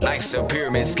Life's a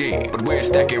pyramid scheme, but we're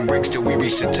stacking bricks till we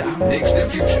reach the top. Nix the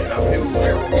future of new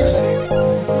feral music.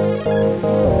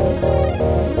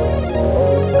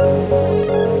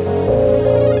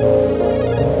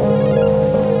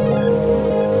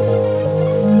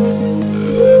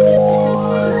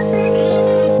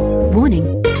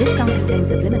 Warning, this song contains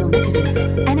subliminal messages.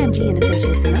 NMG and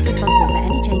associates are not responsible for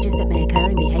any changes that may occur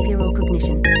in behavior or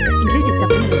cognition. Included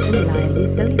subliminal stimuli are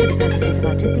used solely for the purposes of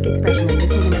artistic expression and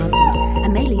listening enhancement,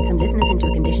 and may lead some listeners into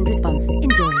a conditioned response.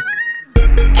 Enjoy.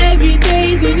 Every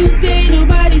day's a new day,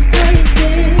 nobody's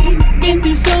perfect. Been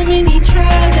through so many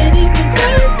trials and it was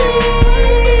worth it.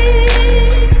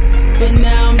 But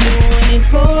now I'm doing it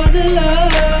for the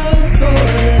love, for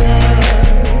the love.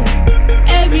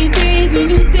 Every day's a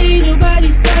new day,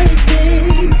 nobody's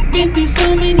perfect. Been through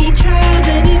so many trials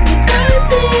and it was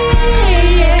worth it,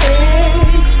 yeah.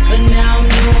 But now I'm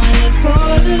doing it for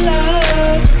the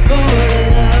love, for the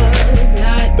love.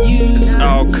 Not you. It's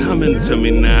all coming to me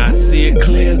now, I see it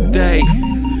clear as day.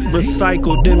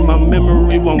 Recycled in my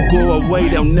memory, won't go away.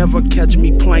 They'll never catch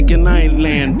me planking, I ain't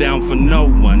laying down for no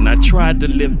one. I tried to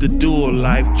live the dual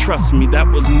life, trust me, that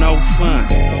was no fun.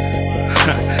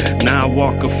 Now I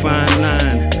walk a fine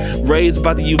line. Raised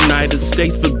by the United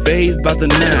States, but bathed by the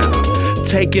Nile.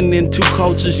 Taken in two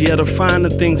cultures, yeah, the finer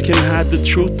things can hide the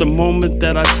truth. The moment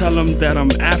that I tell them that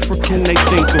I'm African, they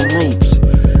think of roots.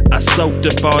 I soaked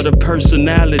up all the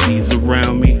personalities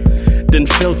around me, then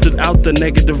filtered out the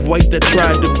negative weight that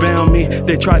tried to bound me.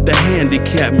 They tried to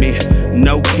handicap me,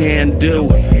 no can do.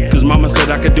 Cause mama said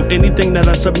I could do anything that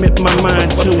I submit my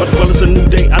mind to. Well, it's a new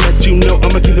day, I let you know.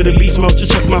 I'ma keep it a beast mode,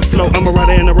 just check my flow. I'm a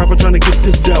writer and a rapper trying to get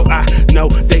this dough. I know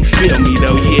they feel me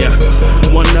though, yeah.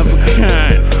 One of a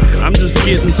kind, I'm just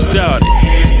getting started.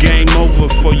 It's game over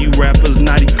for you rappers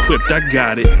not equipped, I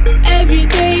got it. Every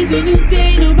day's a new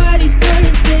day, nobody's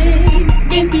perfect.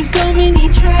 Been through so many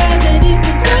trials and it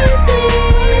was worth it.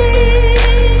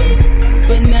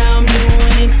 But now I'm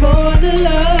doing it for the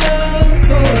love,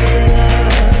 for the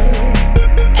love.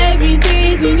 Every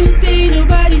day's a new day,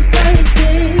 nobody's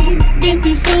perfect. Been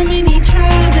through so many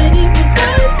trials and it was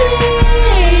worth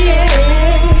it, yeah.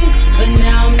 But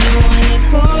now I'm doing it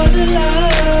for the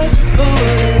love, for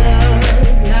the love,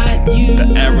 not you. The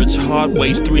average heart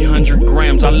weighs 300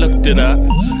 grams, I looked it up.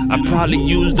 I probably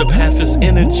used up half his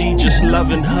energy just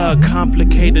loving her.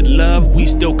 Complicated love, we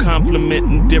still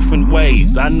compliment in different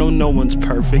ways. I know no one's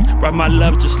perfect, write my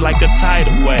love just like a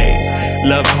tidal wave.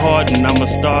 Love hard and I'm a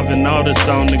starving artist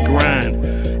on the grind.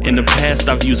 In the past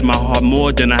I've used my heart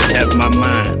more than I have my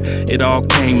mind. It all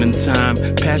came in time,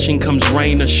 passion comes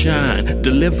rain or shine.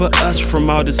 Deliver us from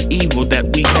all this evil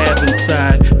that we have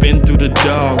inside. Been through the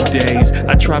dog days,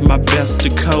 I tried my best to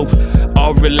cope.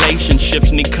 All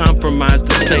relationships need compromise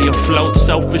to stay afloat.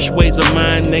 Selfish ways of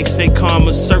mine, they say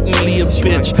karma's certainly a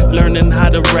bitch. Learning how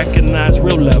to recognize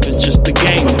real love is just a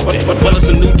game. Well, it's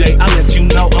a new day, I let you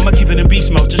know. I'ma keep it in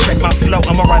beast mode, just check my flow.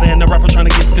 I'm a writer and a rapper trying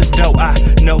to get this dough. I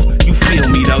know you feel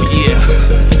me though, yeah.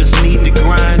 Just need to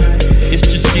grind, it's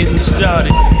just getting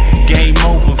started. It's game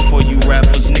over for you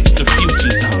rappers, Nix the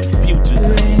future's on.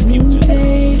 Rainy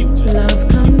day, love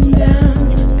come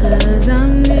down, cause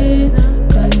I'm in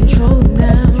control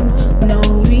now. No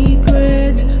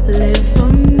regrets, live for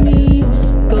me.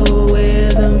 Go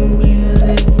where the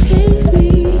music takes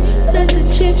me. Let the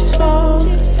chips fall,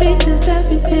 faith is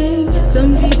everything.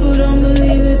 Some people don't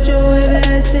believe the joy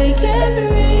that they can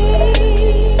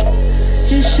bring.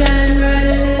 Just shine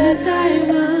brighter than a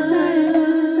diamond.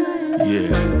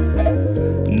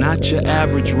 Yeah, not your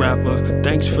average rapper,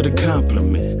 thanks for the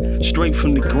compliment. Straight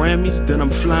from the Grammys, then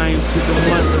I'm flying to the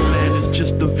motherland. It's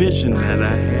just the vision that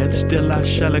I had, still I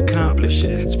shall accomplish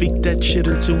it. Speak that shit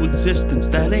into existence,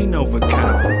 that ain't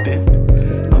overconfident.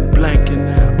 I'm blanking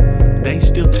out, they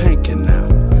still tanking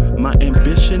out. My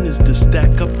ambition is to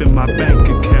stack up in my bank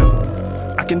account.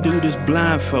 I can do this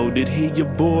blindfolded, hear your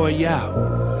boy out.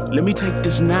 Let me take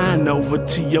this 9 over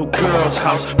to your girl's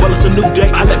house. Well, it's a new day,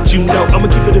 I let you know. I'ma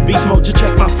keep it a beast mode, just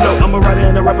check my flow. I'm a writer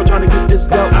and a rapper trying to get this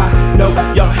dough. I know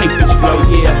y'all hate this flow,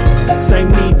 yeah. Same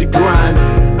need to grind,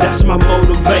 that's my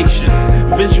motivation.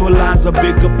 Visualize a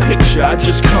bigger picture, I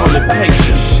just call it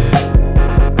patience.